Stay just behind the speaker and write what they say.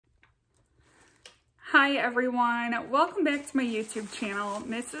Hi everyone, welcome back to my YouTube channel,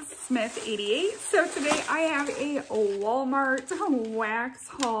 Mrs. Smith 88. So today I have a Walmart wax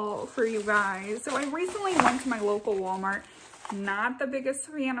haul for you guys. So I recently went to my local Walmart. Not the biggest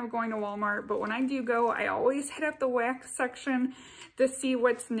fan of going to Walmart, but when I do go, I always hit up the wax section to see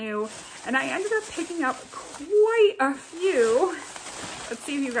what's new. And I ended up picking up quite a few. Let's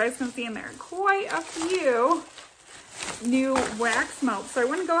see if you guys can see in there. Quite a few new wax melts. So I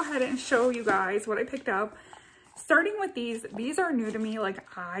want to go ahead and show you guys what I picked up. Starting with these are new to me. Like,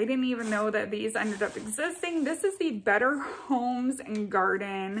 I didn't even know that these ended up existing. This is the Better Homes and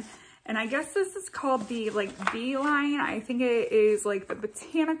Garden, and I guess this is called the like B line. I think it is like the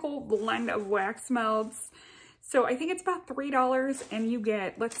botanical blend of wax melts. So I think it's about $3, and you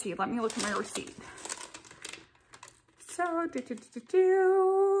get, let's see, let me look at my receipt. So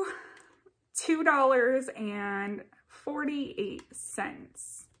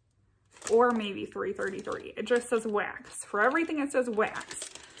 $2.48, or maybe $3.33. It just says wax. For everything it says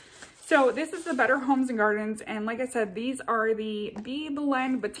wax. So this is the Better Homes and Gardens, and like I said, these are the B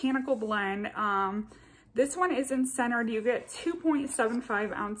blend, botanical blend. This one isn't centered. You get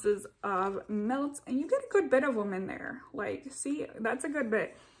 2.75 ounces of melts, and you get a good bit of them in there. Like, see, that's a good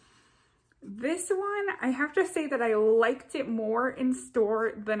bit. This one, I have to say that I liked it more in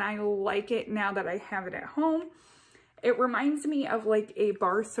store than I like it now that I have it at home. It reminds me of like a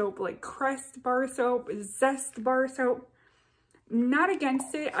bar soap, like Crest bar soap, Zest bar soap. Not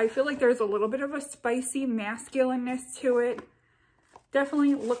against it. I feel like there's a little bit of a spicy masculineness to it.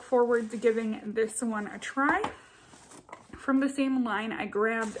 Definitely look forward to giving this one a try. From the same line, I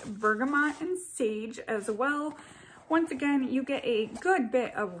grabbed Bergamot and Sage as well. Once again, you get a good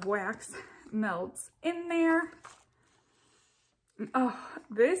bit of wax melts in there. Oh,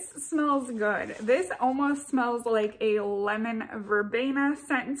 this smells good. This almost smells like a lemon verbena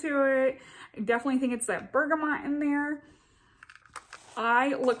scent to it. I definitely think it's that bergamot in there.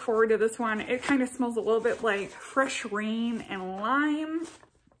 I look forward to this one. It kind of smells a little bit like fresh rain and lime.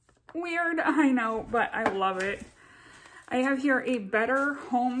 Weird, I know, but I love it. I have here a Better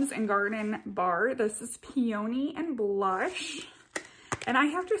Homes and Garden bar. This is Peony and Blush. And I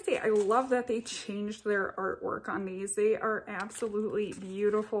have to say, I love that they changed their artwork on these. They are absolutely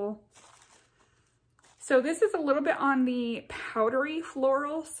beautiful. So this is a little bit on the powdery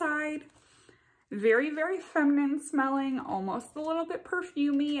floral side. Very, very feminine smelling, almost a little bit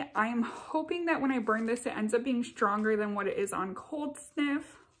perfumey. I'm hoping that when I burn this, it ends up being stronger than what it is on Cold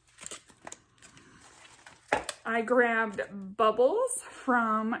Sniff. I grabbed Bubbles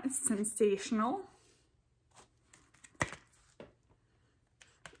from Sensational.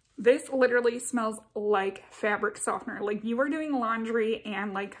 This literally smells like fabric softener. Like you are doing laundry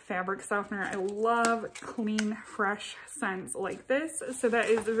and like fabric softener. I love clean, fresh scents like this. So that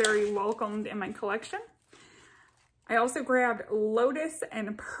is very welcomed in my collection. I also grabbed Lotus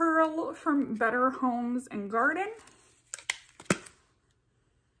and Pearl from Better Homes and Garden.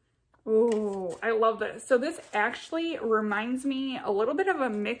 Oh, I love this. So this actually reminds me a little bit of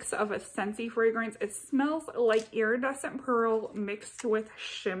a mix of a Scentsy fragrance. It smells like iridescent pearl mixed with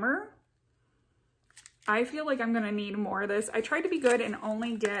shimmer. I feel like I'm gonna need more of this. I tried to be good and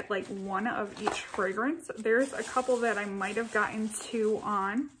only get like one of each fragrance. There's a couple that I might have gotten two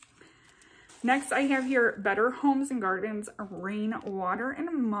on. Next, I have here Better Homes and Gardens Rain, Water,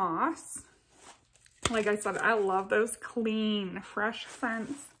 and Moss. Like I said, I love those clean, fresh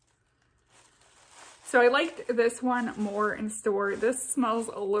scents. So I liked this one more in store. This smells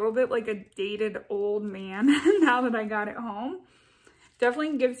a little bit like a dated old man now that I got it home.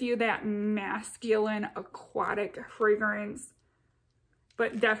 Definitely gives you that masculine aquatic fragrance,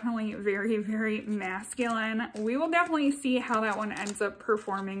 but definitely very, very masculine. We will definitely see how that one ends up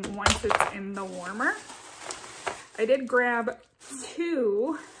performing once it's in the warmer. I did grab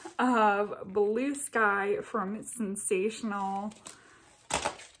two of Blue Sky from Sensational.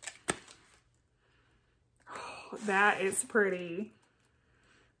 That is pretty.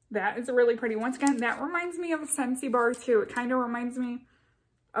 That is really pretty. Once again, that reminds me of a Scentsy bar too. It kind of reminds me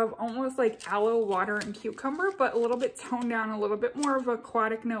of almost like aloe, water, and cucumber, but a little bit toned down, a little bit more of an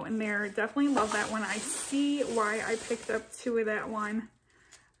aquatic note in there. Definitely love that one. I see why I picked up two of that one.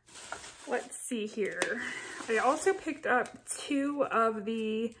 Let's see here. I also picked up two of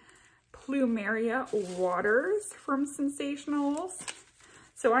the Plumeria waters from Sensationals.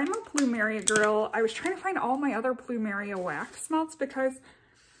 So I'm a Plumeria girl. I was trying to find all my other Plumeria wax melts because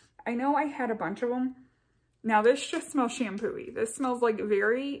I know I had a bunch of them. Now this just smells shampoo-y. This smells like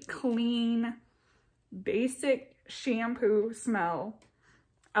very clean, basic shampoo smell.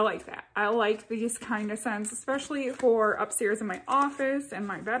 I like that. I like these kind of scents, especially for upstairs in my office and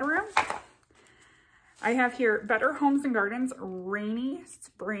my bedroom. I have here Better Homes and Gardens Rainy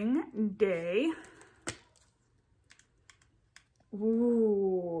Spring Day.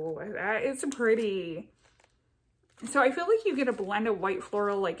 Ooh, that is pretty. So I feel like you get a blend of white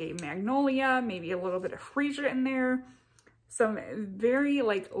floral, like a magnolia, maybe a little bit of freesia in there. Some very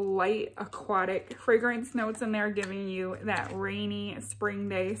like light aquatic fragrance notes in there, giving you that rainy spring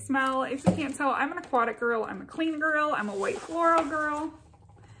day smell. If you can't tell, I'm an aquatic girl, I'm a clean girl, I'm a white floral girl.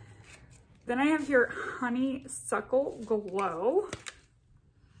 Then I have here Honeysuckle Glow.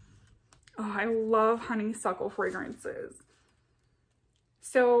 Oh, I love honeysuckle fragrances.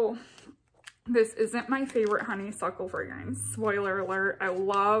 So this isn't my favorite honeysuckle fragrance. Spoiler alert, I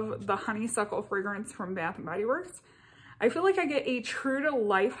love the honeysuckle fragrance from Bath & Body Works. I feel like I get a true to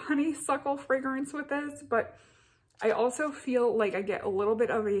life honeysuckle fragrance with this, but I also feel like I get a little bit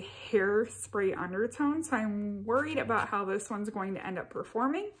of a hairspray undertone, so I'm worried about how this one's going to end up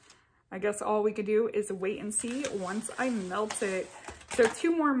performing. I guess all we could do is wait and see once I melt it. So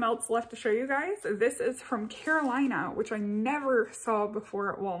 2 more melts left to show you guys. This is from Carolina, which I never saw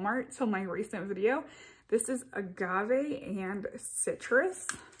before at Walmart till my recent video. This is Agave and Citrus.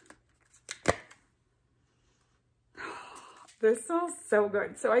 This smells so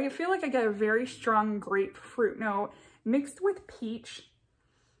good. So I feel like I get a very strong grapefruit note mixed with peach.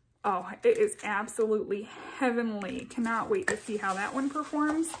 Oh, it is absolutely heavenly. Cannot wait to see how that one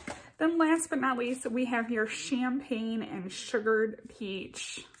performs. Then last but not least, we have here Champagne and Sugared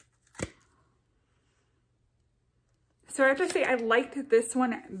Peach. So I have to say I liked this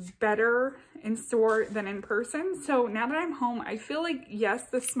one better in store than in person. So now that I'm home, I feel like, yes,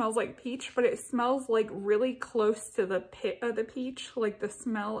 this smells like peach, but it smells like really close to the pit of the peach, like the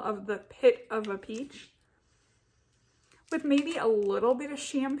smell of the pit of a peach, with maybe a little bit of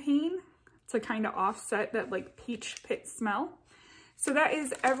champagne to kind of offset that like peach pit smell. So that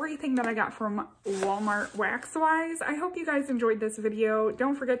is everything that I got from Walmart wax-wise. I hope you guys enjoyed this video.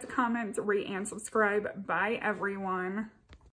 Don't forget to comment, rate, and subscribe. Bye, everyone.